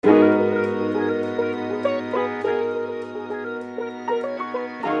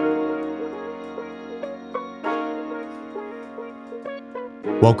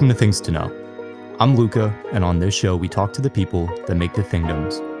Welcome to Things to Know. I'm Luca, and on this show, we talk to the people that make the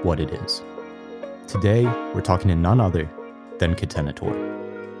Thingdoms what it is. Today, we're talking to none other than Catenator.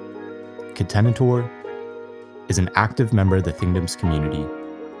 Catenator is an active member of the Thingdoms community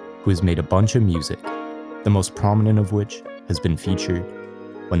who has made a bunch of music, the most prominent of which has been featured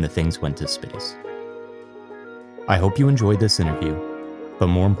when the Things went to space. I hope you enjoyed this interview, but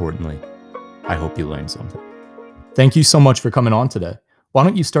more importantly, I hope you learned something. Thank you so much for coming on today. Why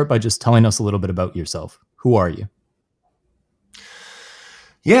don't you start by just telling us a little bit about yourself? Who are you?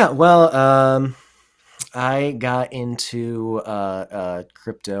 Yeah, well, I got into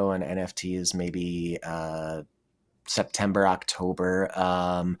crypto and NFTs maybe September, October.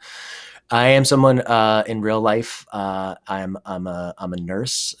 I am someone in real life. I'm a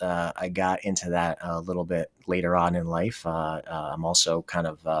nurse. I got into that a little bit later on in life. I'm also kind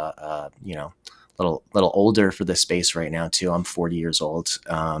of little older for this space right now too. I'm 40 years old.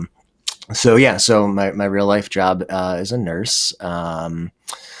 So my real life job is a nurse. I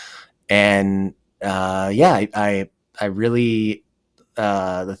really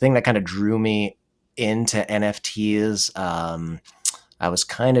the thing that kind of drew me into NFTs. I was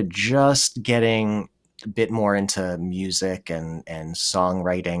kind of just getting a bit more into music and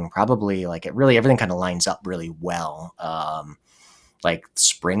songwriting. Probably like everything kind of lines up really well. Like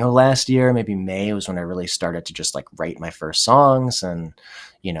spring of last year, maybe May, was when I really started to just like write my first songs. And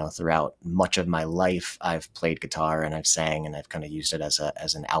throughout much of my life, I've played guitar and I've sang and I've kind of used it as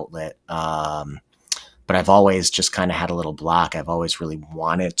an outlet. But I've always just kind of had a little block. I've always really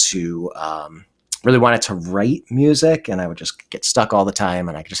wanted to write music, and I would just get stuck all the time.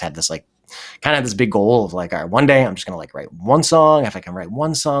 And I just had this this big goal of like, all right, one day I'm just gonna like write one song. If I can write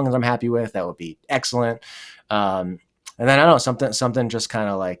one song that I'm happy with, that would be excellent. And then I don't know, something just kind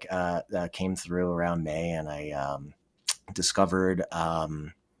of like came through around May, and I discovered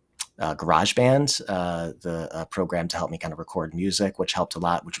GarageBand, the program to help me kind of record music, which helped a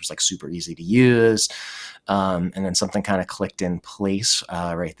lot, which was like super easy to use. And then something kind of clicked in place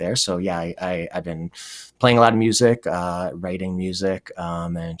right there. So yeah, I've been playing a lot of music, writing music,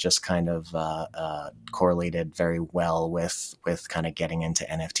 and it just kind of correlated very well with kind of getting into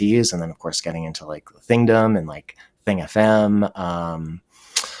NFTs, and then of course getting into like Thingdom and like Thing FM.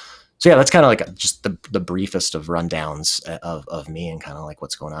 So yeah, that's kind of like just the briefest of rundowns of me and kind of like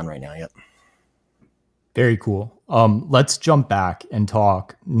what's going on right now. Yep. Very cool. Let's jump back and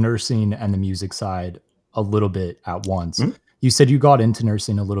talk nursing and the music side a little bit at once. Mhm. You said you got into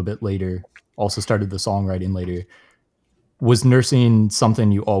nursing a little bit later, also started the songwriting later. Was nursing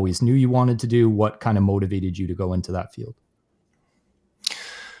something you always knew you wanted to do? What kind of motivated you to go into that field?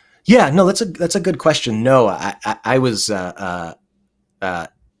 Yeah, no, that's a good question. No, I was it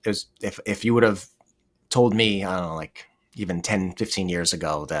was if you would have told me, I don't know, like even 10, 15 years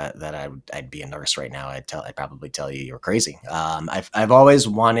ago that I'd be a nurse right now, I'd probably tell you you're crazy. I've always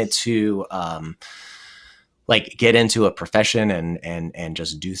wanted to like get into a profession and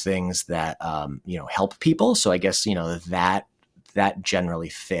just do things that help people. So I guess that generally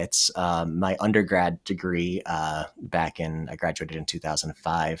fits. My undergrad degree I graduated in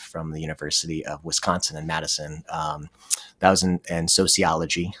 2005 from the University of Wisconsin in Madison. That was in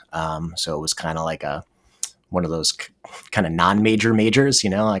sociology. So it was kind of like one of those kind of non-major majors,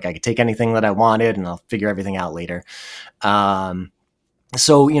 like I could take anything that I wanted and I'll figure everything out later. I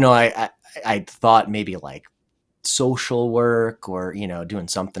thought maybe like social work or, doing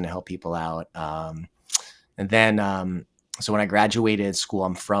something to help people out. And then, so when I graduated school,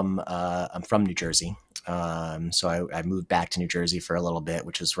 I'm from New Jersey. So I moved back to New Jersey for a little bit,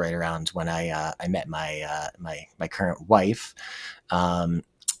 which was right around when I met my current wife.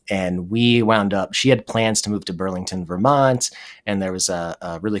 And we wound up, she had plans to move to Burlington, Vermont. And there was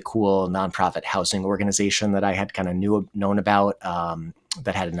a really cool nonprofit housing organization that I had kind of known about,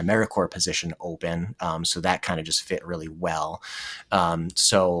 that had an AmeriCorps position open. So that kind of just fit really well.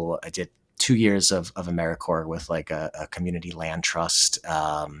 So I did 2 years of AmeriCorps with like a community land trust,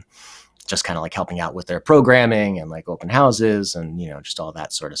 just kind of like helping out with their programming and like open houses and, just all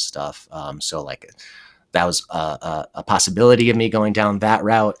that sort of stuff. So like that was a possibility of me going down that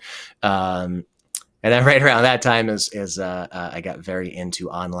route. And then right around that time is I got very into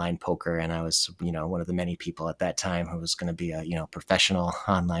online poker, and I was, one of the many people at that time who was going to be a, professional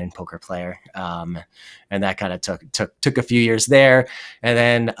online poker player. And that kind of took a few years there. And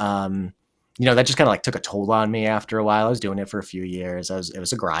then, that just kind of like took a toll on me after a while. I was doing it for a few years. It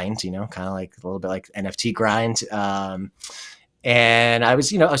was a grind, kind of like a little bit like NFT grind. And I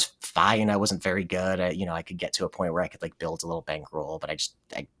was fine. I wasn't very good. I could get to a point where I could like build a little bankroll, but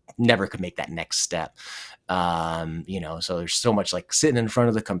I never could make that next step. So there's so much like sitting in front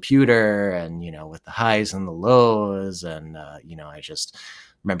of the computer and, with the highs and the lows. And, I just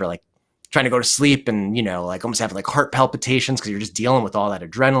remember like trying to go to sleep and, like almost having like heart palpitations because you're just dealing with all that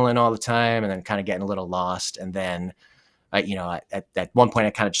adrenaline all the time and then kind of getting a little lost. And then at one point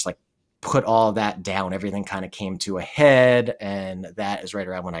I kind of just like put all that down. Everything kind of came to a head, and that is right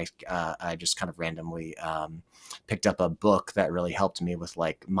around when I just kind of randomly picked up a book that really helped me with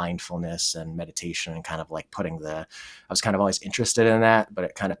like mindfulness and meditation and kind of like I was kind of always interested in that, but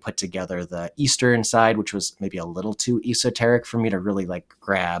it kind of put together the Eastern side, which was maybe a little too esoteric for me to really like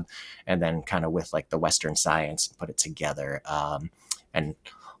grab, and then kind of with like the Western science and put it together. And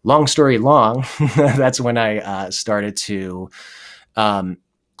long story long, that's when I started to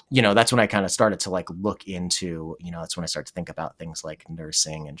that's when I kind of started to like look into, that's when I started to think about things like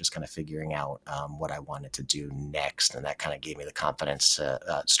nursing and just kind of figuring out what I wanted to do next. And that kind of gave me the confidence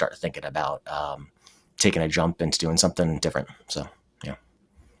to start thinking about taking a jump into doing something different. So, yeah.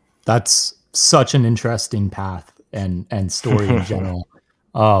 That's such an interesting path and story in general.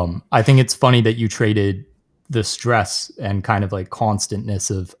 I think it's funny that you traded the stress and kind of like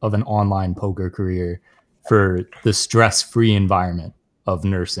constantness of an online poker career for the stress-free environment of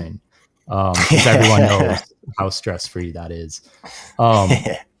nursing, because everyone knows how stress-free that is. Um,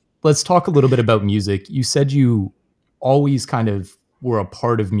 let's talk a little bit about music. You said you always kind of were a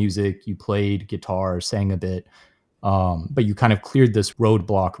part of music. You played guitar, sang a bit, but you kind of cleared this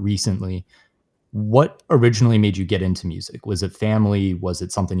roadblock recently. What originally made you get into music? Was it family? Was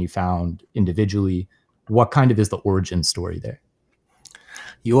it something you found individually? What kind of is the origin story there?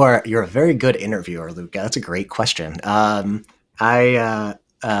 You're a very good interviewer, Luca. That's a great question. I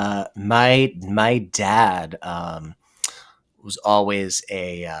My dad was always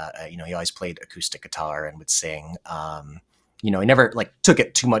he always played acoustic guitar and would sing. He never like took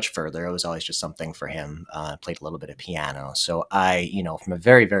it too much further. It was always just something for him. Played a little bit of piano. So from a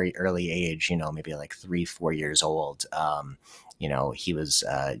very, very early age, maybe like 3, 4 years old, he was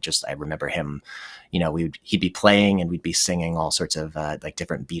I remember him, he'd be playing and we'd be singing all sorts of like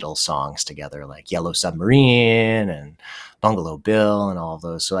different Beatles songs together, like Yellow Submarine and Bungalow Bill and all of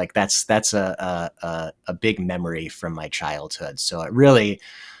those. So like that's a big memory from my childhood. So it really,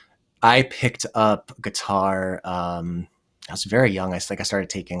 I picked up guitar. I was very young. I think I started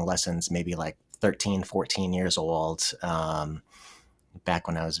taking lessons maybe like 13, 14 years old. Back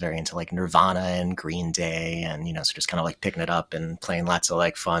when I was very into like Nirvana and Green Day, and so just kind of like picking it up and playing lots of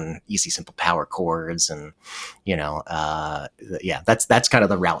like fun, easy, simple power chords, and yeah, that's kind of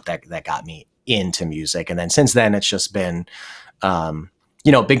the route that got me into music. And then since then, it's just been a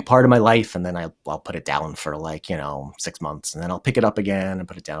big part of my life. And then I'll put it down for like 6 months, and then I'll pick it up again and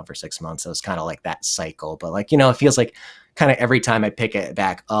put it down for 6 months. So it's kind of like that cycle. But like it feels like kind of every time I pick it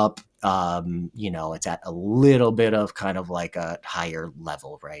back up, it's at a little bit of kind of like a higher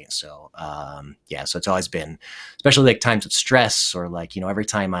level, right? So yeah, so it's always been, especially like times of stress, or like every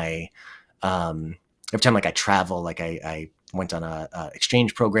time like I travel, like I went on a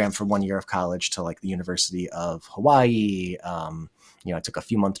exchange program for 1 year of college to like the University of Hawaii. I took a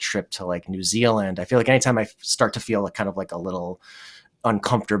few-month trip to like New Zealand. I feel like anytime I start to feel like kind of like a little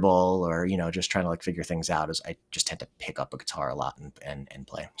uncomfortable, or just trying to like figure things out, is I just tend to pick up a guitar a lot and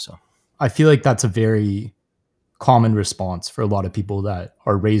play. So I feel like that's a very common response for a lot of people that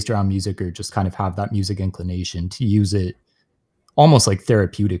are raised around music or just kind of have that music inclination to use it almost like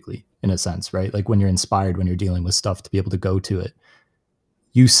therapeutically in a sense, right? Like when you're inspired, when you're dealing with stuff, to be able to go to it.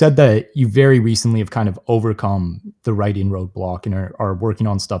 You said that you very recently have kind of overcome the writing roadblock and are working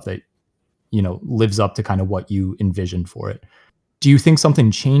on stuff that, lives up to kind of what you envisioned for it. Do you think something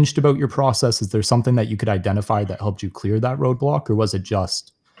changed about your process? Is there something that you could identify that helped you clear that roadblock, or was it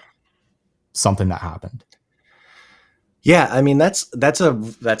just something that happened? yeah, I mean that's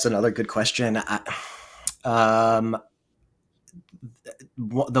another good question. Um,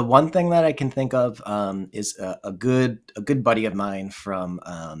 the one thing that I can think of is a good buddy of mine from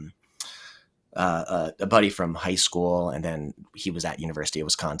a buddy from high school, and then he was at University of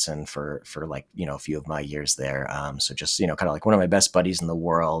Wisconsin for like a few of my years there. So just kind of like one of my best buddies in the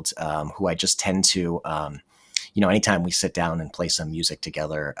world, who I just tend to anytime we sit down and play some music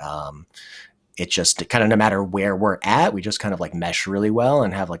together, it just kind of, no matter where we're at, we just kind of like mesh really well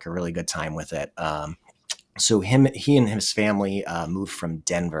and have like a really good time with it. So he and his family moved from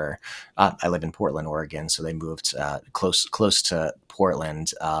Denver. I live in Portland, Oregon, so they moved close to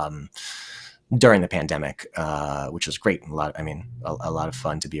Portland during the pandemic, which was great. A lot of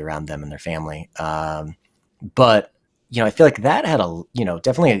fun to be around them and their family. But I feel like that had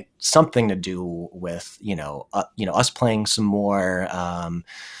definitely something to do with, us playing some more.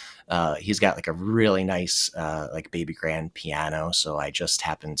 He's got like a really nice, like baby grand piano. So I just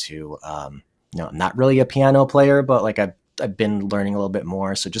happened to, I'm not really a piano player, but like I've been learning a little bit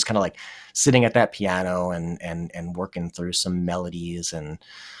more. So just kind of like sitting at that piano and working through some melodies and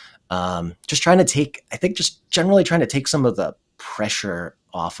just trying to I think just generally trying to take some of the pressure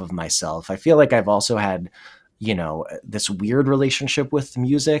off of myself. I feel like I've also had, this weird relationship with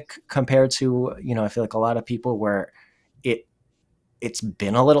music compared to, I feel like a lot of people where it, it's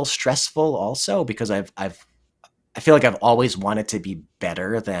been a little stressful also because I feel like I've always wanted to be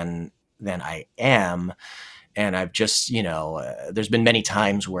better than I am. And I've just, there's been many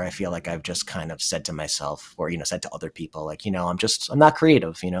times where I feel like I've just kind of said to myself or, said to other people, like, I'm not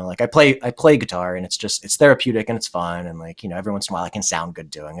creative, like I play guitar and it's therapeutic and it's fun. And like, every once in a while I can sound good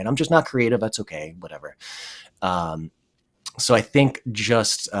doing it. I'm just not creative. That's okay. Whatever. Um, so I think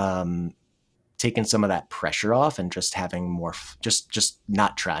just, taking some of that pressure off and just having more, just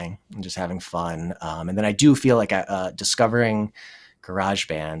not trying and just having fun. And then I do feel like discovering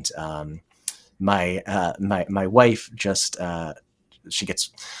GarageBand, my wife just she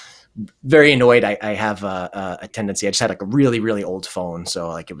gets very annoyed. I have a tendency. I just had like a really really old phone, so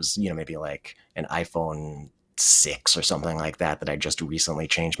like it was maybe like an iPhone 6 or something like that I just recently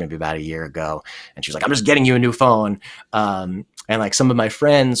changed maybe about a year ago. And she's like, I'm just getting you a new phone. And like some of my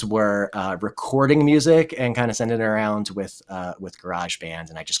friends were recording music and kind of sending it around with GarageBand,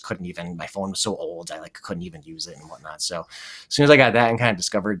 and I just couldn't even. My phone was so old, I like couldn't even use it and whatnot. So as soon as I got that and kind of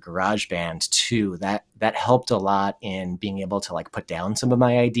discovered GarageBand too, that helped a lot in being able to like put down some of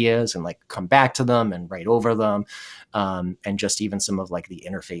my ideas and like come back to them and write over them, and just even some of like the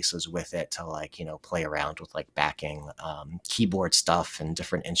interfaces with it to like play around with like backing keyboard stuff and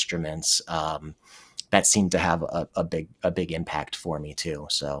different instruments. That seemed to have a big impact for me too.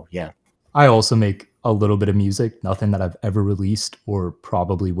 So yeah. I also make a little bit of music, nothing that I've ever released or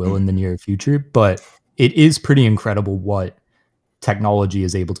probably will in the near future, but it is pretty incredible what technology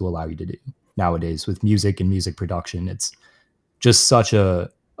is able to allow you to do nowadays with music and music production. It's just such an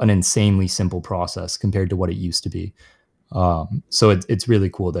insanely simple process compared to what it used to be. So it's really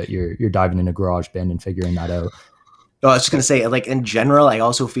cool that you're diving into GarageBand and figuring that out. Oh, I was just gonna say, like in general, I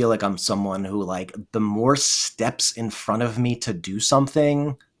also feel like I'm someone who like the more steps in front of me to do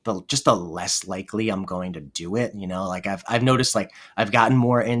something, the less likely I'm going to do it. Like I've noticed like I've gotten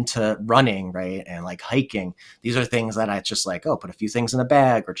more into running, right, and like hiking. These are things that I just like, oh, put a few things in a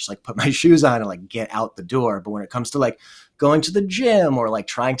bag or just like put my shoes on and like get out the door. But when it comes to like going to the gym or like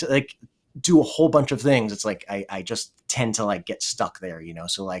trying to like do a whole bunch of things, it's like I just tend to like get stuck there.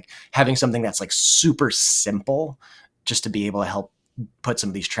 So like having something that's like super simple just to be able to help put some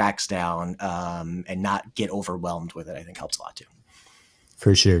of these tracks down, and not get overwhelmed with it, I think helps a lot too.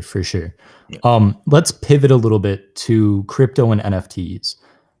 For sure, for sure. Yeah. Let's pivot a little bit to crypto and NFTs.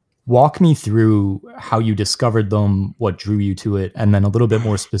 Walk me through how you discovered them, what drew you to it, and then a little bit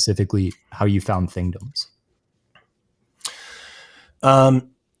more specifically, how you found Thingdoms.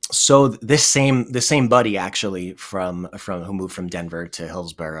 So this same buddy actually from who moved from Denver to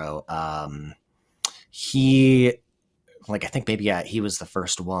Hillsboro, he like I think maybe he was the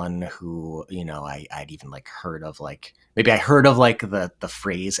first one who I'd even like heard of, like maybe I heard of like the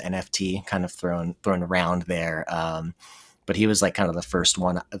phrase NFT kind of thrown around there. But he was like kind of the first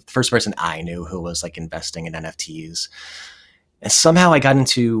person I knew who was like investing in NFTs. And somehow I got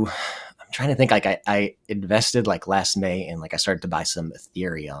into, I'm trying to think, like I invested like last May and like I started to buy some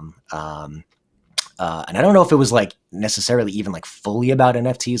Ethereum. And I don't know if it was like necessarily even like fully about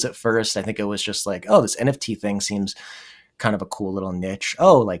NFTs at first. I think it was just like, oh, this NFT thing seems kind of a cool little niche.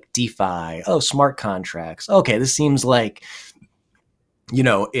 Oh, like DeFi. Oh, smart contracts. Okay, this seems like,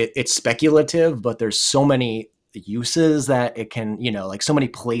 it's speculative, but there's so many uses that it can, like so many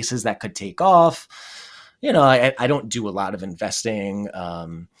places that could take off. I don't do a lot of investing.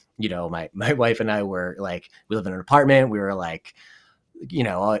 My wife and I were like, we live in an apartment. We were like,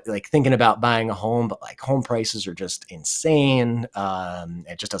 like thinking about buying a home, but like home prices are just insane.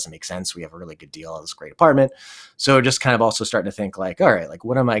 It just doesn't make sense. We have a really good deal on this great apartment. So just kind of also starting to think like, all right, like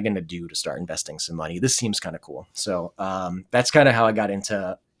what am I going to do to start investing some money? This seems kind of cool. So that's kind of how I got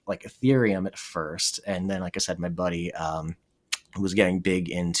into like Ethereum at first. And then, like I said, my buddy, was getting big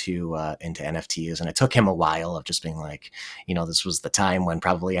into NFTs, and it took him a while of just being like, this was the time when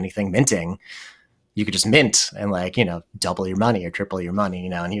probably anything minting, you could just mint and like, double your money or triple your money,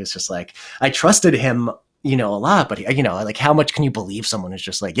 and he was just like, I trusted him, a lot, but like, how much can you believe someone is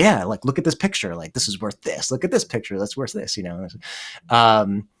just like, yeah, like, look at this picture, like this is worth this, look at this picture, that's worth this,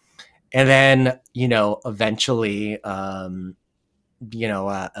 And then, eventually, what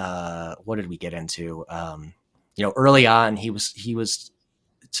did we get into? Early on, he was,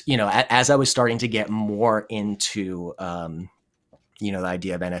 as I was starting to get more into, the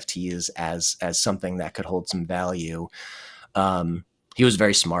idea of NFTs as something that could hold some value. He was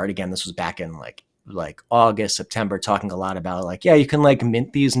very smart. Again, this was back in like August, September, talking a lot about like, yeah, you can like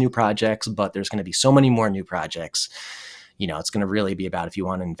mint these new projects, but there's going to be so many more new projects. It's going to really be about, if you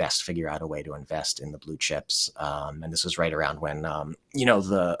want to invest, figure out a way to invest in the blue chips. And this was right around when,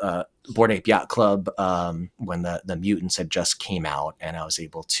 the Bored Ape Yacht Club, when the Mutants had just came out, and I was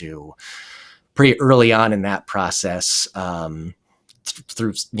able to pretty early on in that process,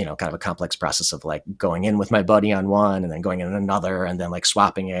 through kind of a complex process of like going in with my buddy on one and then going in another and then like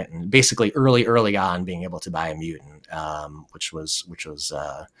swapping it, and basically early on being able to buy a mutant, which was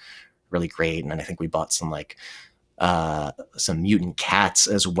really great. And then I think we bought some mutant cats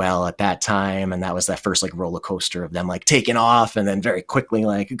as well at that time, and that was that first like roller coaster of them like taking off and then very quickly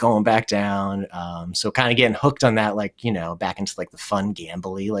like going back down. So kind of getting hooked on that, like back into like the fun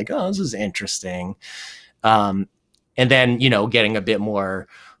gambly, like, oh, this is interesting. And then getting a bit more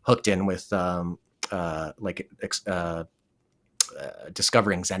hooked in with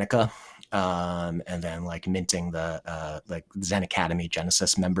discovering Zeneca, and then like minting the like Zen Academy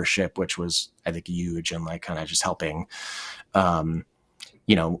Genesis membership, which was, I think, huge, and like kind of just helping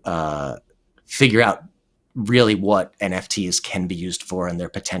figure out really what NFTs can be used for and their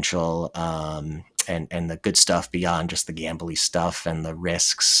potential, and the good stuff beyond just the gambly stuff and the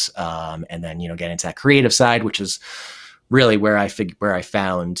risks, and then get into that creative side, which is really where I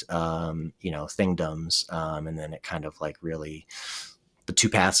found Thingdoms, and then it kind of like really, the two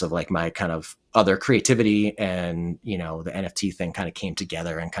paths of like my kind of other creativity and the NFT thing kind of came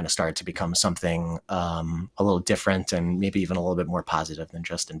together and kind of started to become something a little different and maybe even a little bit more positive than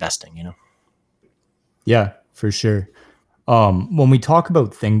just investing. Yeah, for sure. When we talk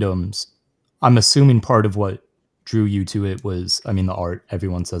about Thingdoms, I'm assuming part of what drew you to it was, I mean, the art.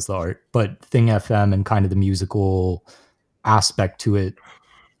 Everyone says the art, but Thing FM and kind of the musical aspect to it.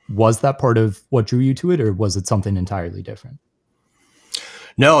 Was that part of what drew you to it, or was it something entirely different?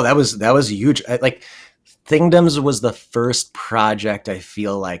 No, that was huge. Like Thingdoms was the first project I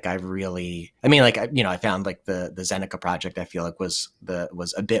feel like I really, I mean, like, I found like the Zeneca project, I feel like was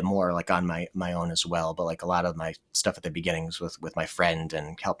a bit more like on my own as well. But like a lot of my stuff at the beginnings with my friend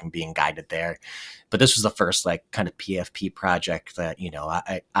and helping being guided there. But this was the first like kind of PFP project that,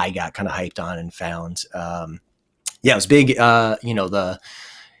 I got kind of hyped on and found. Yeah, it was big.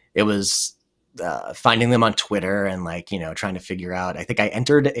 It was finding them on Twitter and like trying to figure out. I think I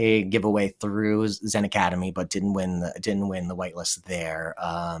entered a giveaway through Zen Academy, but didn't win the whitelist there.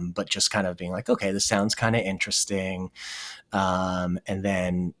 But just kind of being like, okay, this sounds kind of interesting, and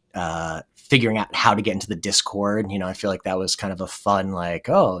then figuring out how to get into the Discord. I feel like that was kind of a fun, like,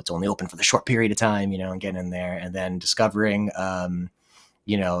 oh, it's only open for the short period of time, and getting in there, and then discovering, Thing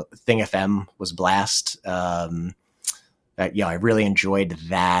FM was blast. I really enjoyed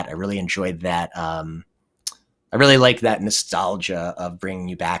that. I really enjoyed that. I really like that nostalgia of bringing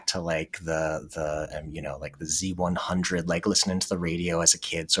you back to like like the Z100, like listening to the radio as a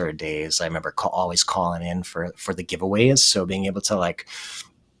kid sort of days. I remember always calling in for the giveaways. So being able to like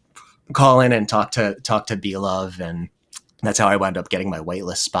call in and talk to Be Love, and that's how I wound up getting my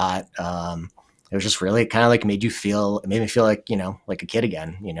whitelist spot. It was just really kind of like made me feel like, like a kid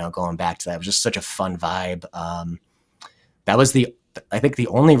again, going back to that. It was just such a fun vibe. That was I think the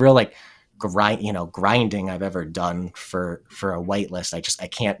only real like grinding I've ever done for a whitelist. I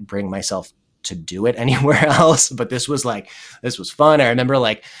can't bring myself to do it anywhere else. But this was fun. I remember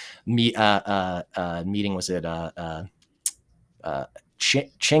like meeting, was it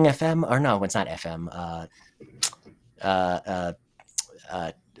Ching FM, or no, it's not FM.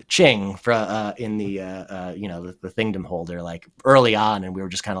 Ching in the the Thingdom holder, like early on, and we were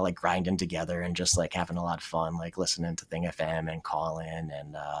just kind of like grinding together and just like having a lot of fun, like listening to Thing FM and calling,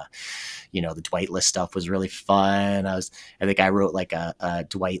 and the Dwight List stuff was really fun. I think I wrote like a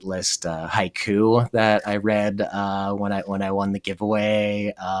Dwight List haiku that I read when I won the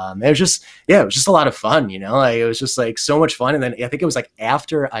giveaway. It was just a lot of fun. Like, it was just like so much fun. And then I think it was like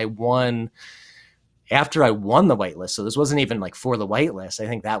after I won the whitelist. So this wasn't even like for the whitelist. I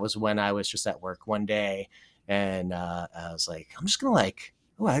think that was when I was just at work one day, and I was like, I'm just gonna like,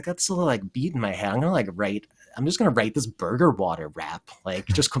 oh, I got this little like beat in my head. I'm just gonna write this burger water rap, like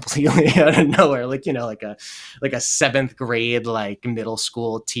just completely out of nowhere, like like a seventh grade like middle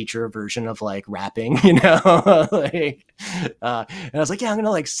school teacher version of like rapping, like, and I was like, yeah, I'm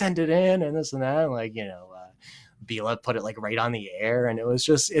gonna like send it in and this and that, and like Bila put it like right on the air, and it's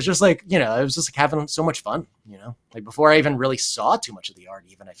just like, you know, it was just like having so much fun, you know, like before I even really saw too much of the art.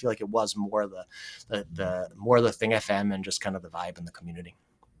 Even I feel like it was more the more the Thing FM and just kind of the vibe in the community.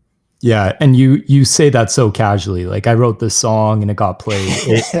 Yeah, and you say that so casually. Like I wrote this song and it got played.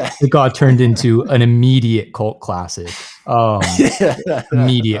 It got turned into an immediate cult classic.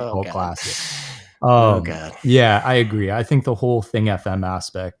 Immediate Oh cult god. classic. Oh god. Yeah, I agree. I think the whole Thing FM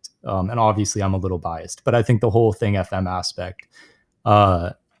aspect, and obviously I'm a little biased, but I think the whole Thing FM aspect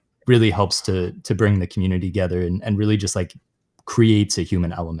uh, really helps to bring the community together and really just like creates a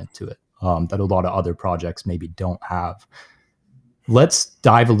human element to it that a lot of other projects maybe don't have. Let's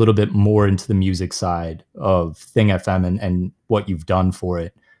dive a little bit more into the music side of Thing FM and what you've done for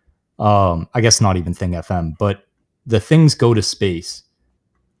it. I guess not even Thing FM, but the Things Go to Space.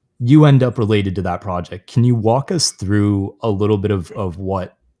 You end up related to that project. Can you walk us through a little bit of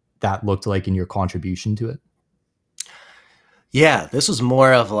what that looked like in your contribution to it? Yeah, this was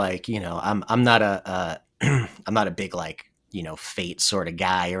more of like, you know, I'm not a I'm not a big like, you know, fate sort of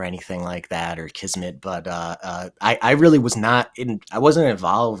guy or anything like that, or kismet, but I really was not in, I wasn't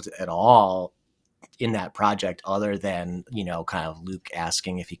involved at all in that project other than, you know, kind of Luke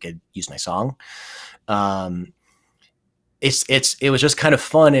asking if he could use my song. Um, it was just kind of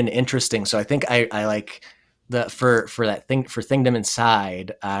fun and interesting. So I think I like the for that thing for Thingdom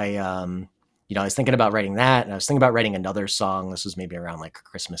Inside. You know, I was thinking about writing that, and I was thinking about writing another song. This was maybe around like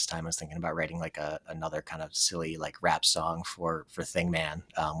Christmas time. I was thinking about writing like another kind of silly like rap song for Thing Man,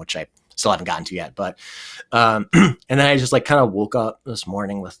 which I still haven't gotten to yet. But and then I just like kind of woke up this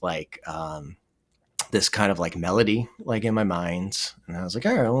morning with like this kind of like melody like in my mind, and I was like,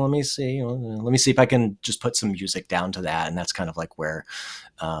 all right, well, let me see if I can just put some music down to that. And that's kind of like where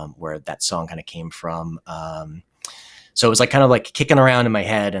that song kind of came from. So it was like kind of like kicking around in my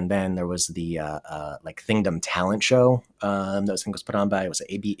head, and then there was the like Thingdom talent show that was, I think was put on by, it was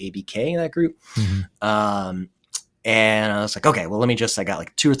ABK, that group. Mm-hmm. And I was like, okay, well, let me just, I got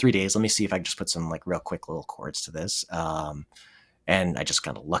like 2 or 3 days, let me see if I can just put some like real quick little chords to this. And I just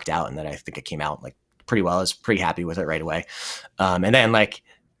kind of lucked out, and then I think it came out like pretty well. I was pretty happy with it right away. And then like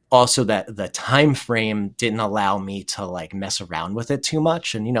also that the time frame didn't allow me to like mess around with it too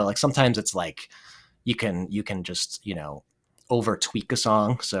much. And, you know, like sometimes it's like you can just, you know, over tweak a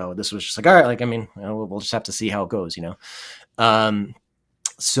song. So this was just like, all right, like, I mean, you know, we'll just have to see how it goes, you know?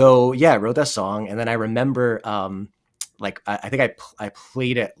 So yeah, I wrote that song, and then I remember, like, I think I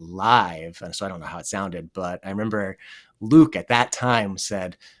played it live, and so I don't know how it sounded, but I remember Luke at that time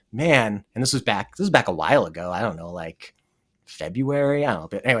said, man, and this was back a while ago. I don't know, like February, I don't know.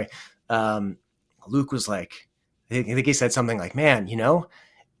 But anyway, Luke was like, I think he said something like, man, you know,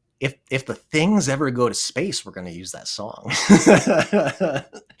 if the things ever go to space, we're going to use that song.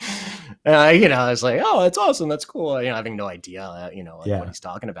 And you know, I was like, oh, that's awesome. That's cool. You know, having no idea, you know, like what Yeah. he's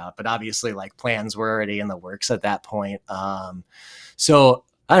talking about, but obviously like plans were already in the works at that point. So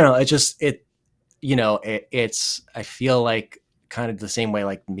I don't know. You know, it's, I feel like kind of the same way,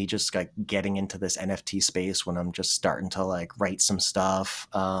 like me just like getting into this NFT space when I'm just starting to like write some stuff.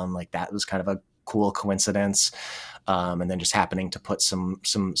 Like that was kind of a cool coincidence. And then just happening to put some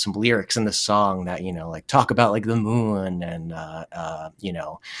lyrics in the song that, you know, like talk about like the moon, and you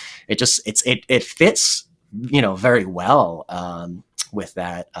know, it fits, you know, very well with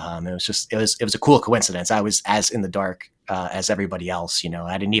that. It was a cool coincidence. I was as in the dark as everybody else, you know.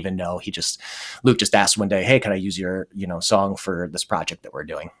 I didn't even know. Luke just asked one day, hey, can I use your, you know, song for this project that we're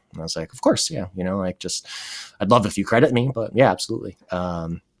doing? And I was like, of course, yeah, you know, like just, I'd love if you credit me, but yeah, absolutely.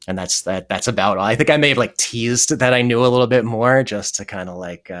 And that's about all. I think I may have like teased that I knew a little bit more, just to kind of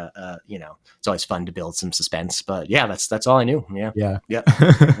like, you know, it's always fun to build some suspense, but yeah, that's all I knew. Yeah. Yeah. Yeah.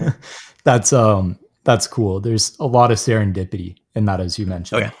 That's cool. There's a lot of serendipity in that, as you Oh yeah.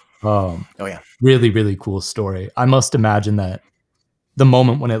 mentioned. Oh yeah. Really, really cool story. I must imagine that the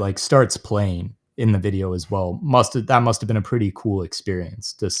moment when it like starts playing in the video as well must have been a pretty cool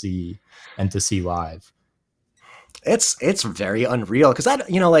experience to see and to see live. It's very unreal, because I,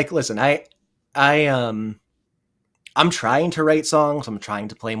 you know, like, listen, I I'm trying to write songs. I'm trying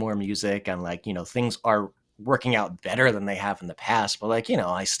to play more music, and like, you know, things are working out better than they have in the past. But like, you know,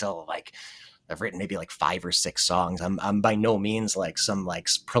 I still like, I've written maybe like 5 or 6 songs. I'm by no means like some like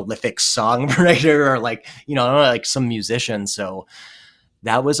prolific songwriter or like, you know, like some musician. So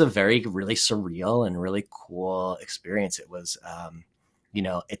that was a very really surreal and really cool experience. It was, you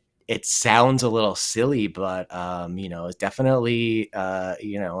know, it sounds a little silly, but you know, it's definitely,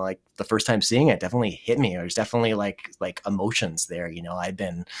 you know, like the first time seeing it definitely hit me. There's definitely like emotions there. You know, I've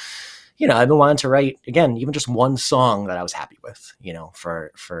been wanting to write again, even just one song that I was happy with, you know,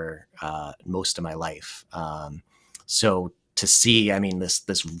 for most of my life. So to see, I mean, this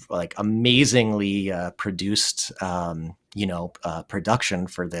like amazingly produced, production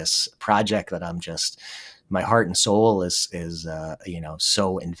for this project that I'm just, my heart and soul is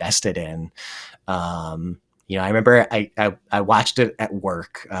so invested in. I remember I watched it at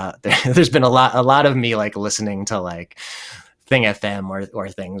work. There's been a lot of me like listening to like Thing FM or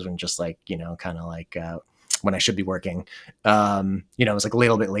things when just like kind of like when I should be working. It was like a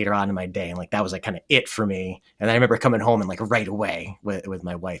little bit later on in my day, and like that was like kind of it for me. And then I remember coming home and like right away with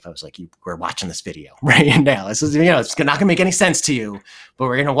my wife, I was like, "We're watching this video right now. This is it's not gonna make any sense to you, but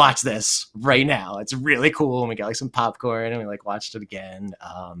we're gonna watch this right now. It's really cool." And we got like some popcorn and we like watched it again.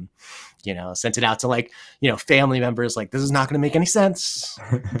 Sent it out to like family members. Like, this is not gonna make any sense,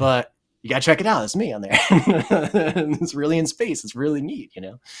 but you gotta check it out. It's me on there. It's really in space. It's really neat.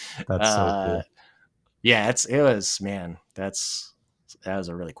 That's so Uh, cool. yeah, it was, man. That was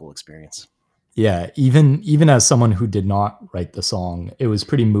a really cool experience. Yeah, even as someone who did not write the song, it was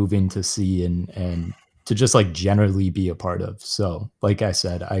pretty moving to see and to just like generally be a part of. So, like I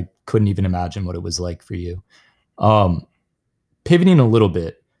said, I couldn't even imagine what it was like for you. Um, Pivoting a little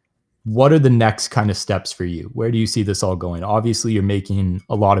bit, what are the next kind of steps for you? Where do you see this all going? Obviously, you're making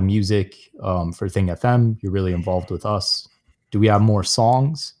a lot of music for Thing FM. You're really involved with us. Do we have more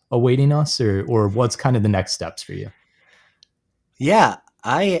songs awaiting us, or what's kind of the next steps for you? Yeah,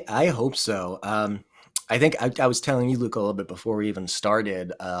 I hope so. I think I was telling you, Luke, a little bit before we even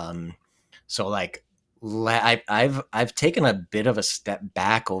started. So like, I've taken a bit of a step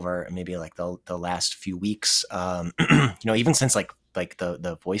back over maybe like the last few weeks. Even since like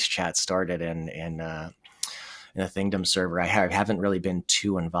the voice chat started and in the Thingdom server, I haven't really been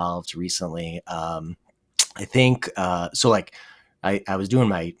too involved recently. I think so. Like, I was doing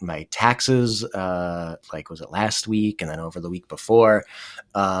my taxes, like, was it last week, and then over the week before,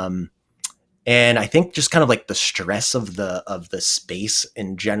 um, and I think just kind of like the stress of the space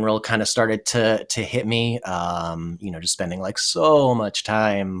in general kind of started to hit me. Just spending like so much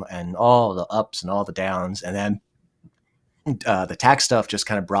time and all the ups and all the downs, and then the tax stuff just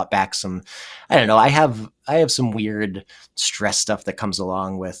kind of brought back some, I don't know, I have some weird stress stuff that comes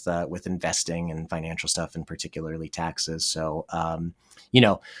along with investing and financial stuff, and particularly taxes. So you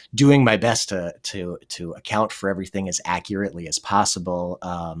know doing my best to account for everything as accurately as possible.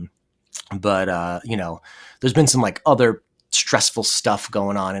 But there's been some like other stressful stuff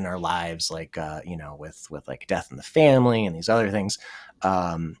going on in our lives, like with like death in the family and these other things.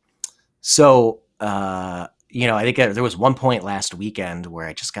 So I think there was one point last weekend where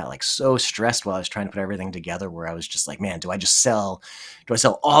I just got like so stressed while I was trying to put everything together, where I was just like, man, do I sell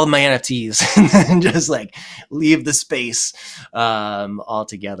all of my NFTs and then just like leave the space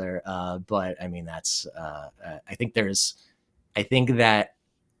altogether? But I mean, I think that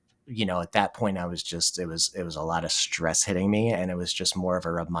at that point I was just, it was a lot of stress hitting me, and it was just more of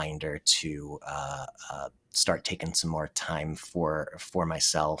a reminder to start taking some more time for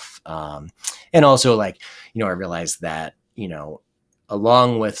myself. And also, like, I realized that,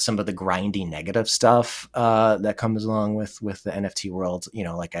 along with some of the grindy negative stuff that comes along with the NFT world,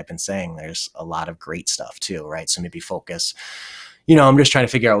 like I've been saying, there's a lot of great stuff too, right? So maybe focus, I'm just trying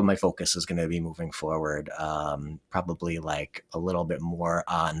to figure out what my focus is going to be moving forward. Probably like a little bit more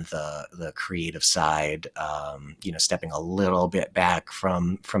on the creative side. Stepping a little bit back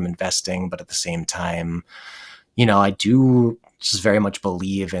from investing, but at the same time, I do just very much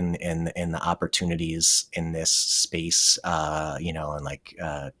believe in the opportunities in this space. And like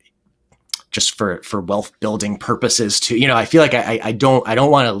just for wealth building purposes too. I feel like I don't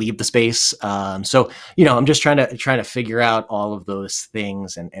want to leave the space. So I'm just trying to figure out all of those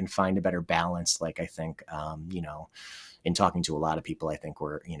things and find a better balance. Like, I think in talking to a lot of people, I think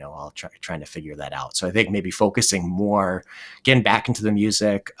we're all trying to figure that out. So I think maybe focusing more, getting back into the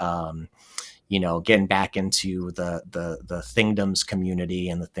music. Getting back into the Thingdoms community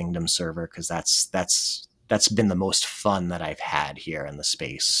and the Thingdom server, because that's been the most fun that I've had here in the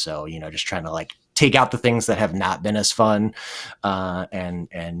space. So just trying to like take out the things that have not been as fun, and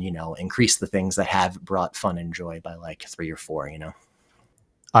increase the things that have brought fun and joy by like 3 or 4.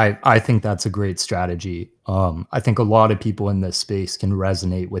 I think that's a great strategy. I think a lot of people in this space can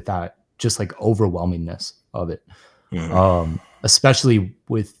resonate with that, just like overwhelmingness of it. Mm-hmm. Especially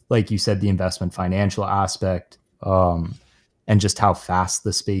with, like you said, the investment financial aspect, and just how fast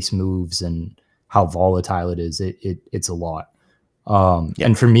the space moves and how volatile it is. It's a lot. Yeah.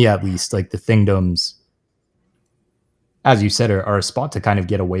 And for me, at least, like the Thingdoms, as you said, are a spot to kind of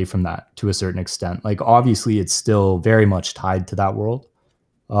get away from that to a certain extent. Like, obviously, it's still very much tied to that world.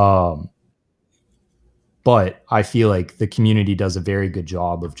 Um, But I feel like the community does a very good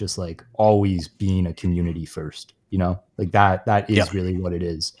job of just like always being a community first, you know, like that Yeah. is really what it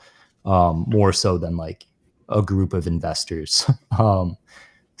is, more so than like a group of investors.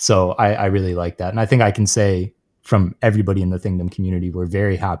 So I really like that. And I think I can say from everybody in the Thingdom community, we're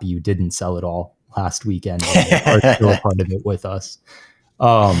very happy you didn't sell it all last weekend and are still a part of it with us.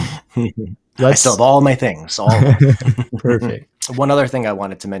 Um, I still have let's all my things, all of them. perfect. One other thing I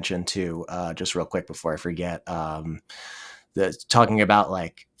wanted to mention too, just real quick before I forget, talking about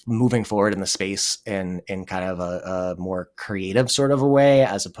like moving forward in the space in kind of a more creative sort of a way,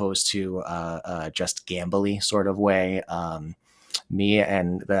 as opposed to just gambly sort of way. Me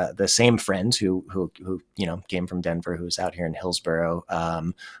and the same friend who came from Denver, who's out here in Hillsboro,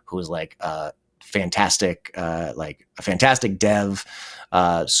 who's like like a fantastic dev,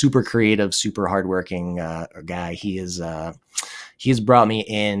 super creative, super hardworking guy. He's brought me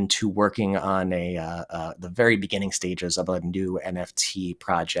into working on the very beginning stages of a new NFT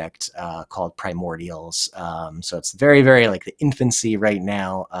project called Primordials. So it's very, very like the infancy right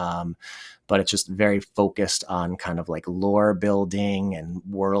now. But it's just very focused on kind of like lore building and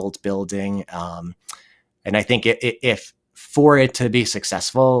world building. And I think if for it to be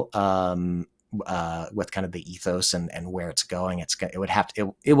successful, with kind of the ethos and where it's going, it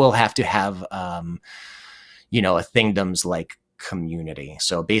will have to have a Thingdoms like community.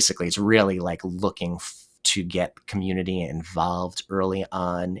 So basically, it's really like looking to get community involved early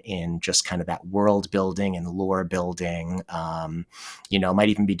on in just kind of that world building and lore building. Might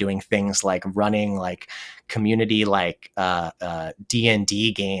even be doing things like running like community like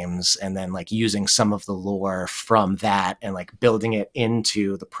D&D games, and then like using some of the lore from that and like building it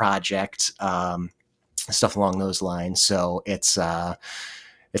into the project, stuff along those lines. So it's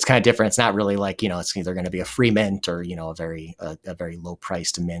kind of different. It's not really like, it's either going to be a free mint or, a very low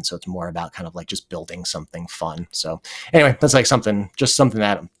priced mint. So it's more about kind of like just building something fun. So anyway, that's like something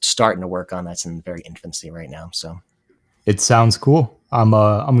that I'm starting to work on. That's in very infancy right now. So It sounds cool. I'm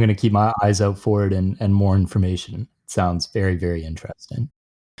gonna keep my eyes out for it and more information. It sounds very, very interesting.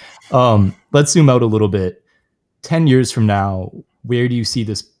 Let's zoom out a little bit. 10 years from now, where do you see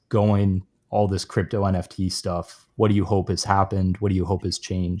this going? All this crypto NFT stuff. What do you hope has happened? What do you hope has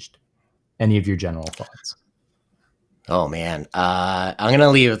changed? Any of your general thoughts? oh man, I'm gonna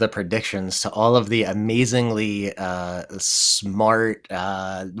leave the predictions to all of the amazingly smart,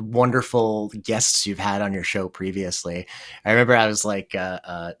 wonderful guests you've had on your show previously. I remember I was like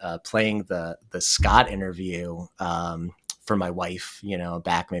playing the Scott interview for my wife,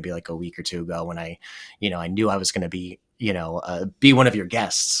 back maybe like a week or two ago when I knew I was gonna be one of your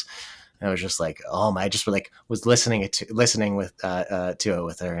guests. I was just like, oh my! I just like was listening with to it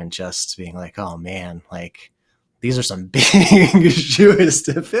with her and just being like, oh man, like these are some big shoes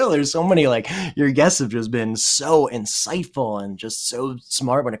to fill. There's so many, like your guests have just been so insightful and just so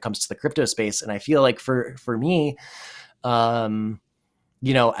smart when it comes to the crypto space. And I feel like for me, um,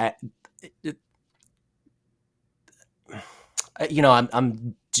 you know, I, it,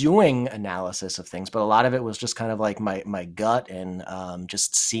 I'm doing analysis of things, but a lot of it was just kind of like my gut and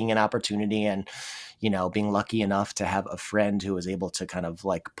just seeing an opportunity and being lucky enough to have a friend who was able to kind of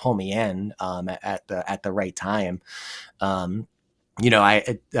like pull me in at the right time. I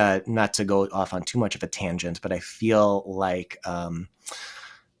not to go off on too much of a tangent, but I feel like a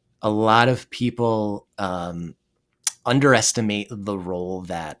lot of people underestimate the role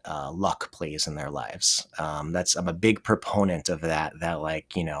that luck plays in their lives. I'm a big proponent of that. That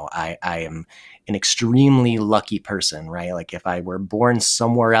like I am an extremely lucky person, right? Like if I were born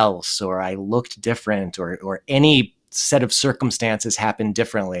somewhere else, or I looked different, or any set of circumstances happened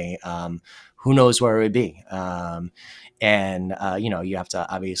differently, who knows where it would be. And you have to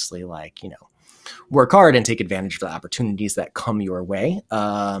obviously like work hard and take advantage of the opportunities that come your way.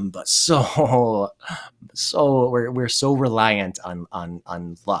 But we're so reliant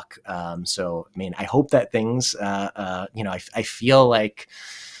on luck. So I mean, I hope that things, I feel like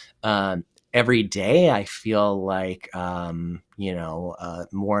every day I feel like more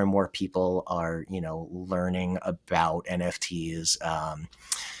and more people are learning about NFTs. I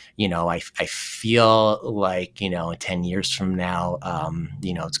feel like, 10 years from now,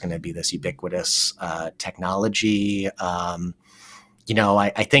 it's going to be this ubiquitous technology.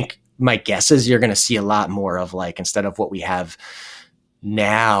 I think my guess is you're going to see a lot more of like, instead of what we have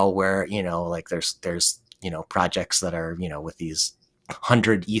now where, like there's projects that are, with these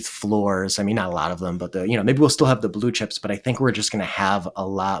 100 ETH floors. I mean, not a lot of them, but maybe we'll still have the blue chips, but I think we're just going to have a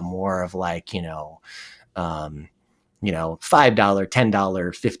lot more of like, $5, $10,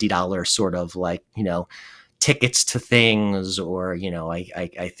 $50 sort of like, tickets to things, or,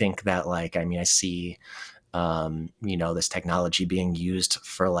 I think that, like, I mean, I see, this technology being used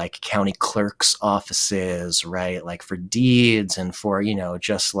for like county clerks' offices, right? Like for deeds, and for,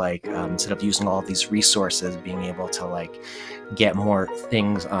 just like, instead of using all of these resources, being able to like get more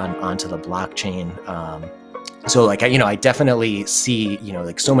things onto the blockchain. So like, I definitely see,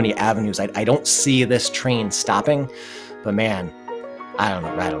 like so many avenues. I don't see this train stopping, but man, I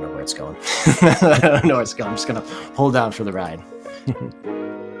don't know where it's going. I don't know where it's going. I'm just going to hold down for the ride.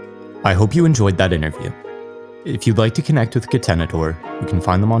 I hope you enjoyed that interview. If you'd like to connect with Catenator, you can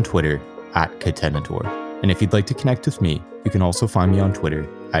find them on Twitter at Catenator. And if you'd like to connect with me, you can also find me on Twitter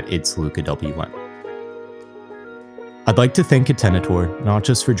at itslucaWM. I'd like to thank Catenator not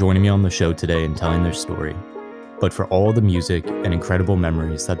just for joining me on the show today and telling their story, but for all the music and incredible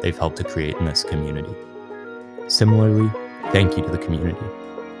memories that they've helped to create in this community. Similarly, thank you to the community.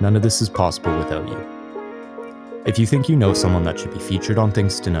 None of this is possible without you. If you think you know someone that should be featured on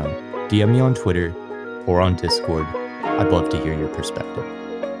Things to Know, DM me on Twitter or on Discord. I'd love to hear your perspective.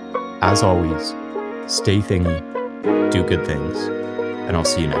 As always, stay thingy, do good things, and I'll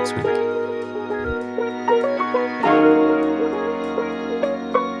see you next week.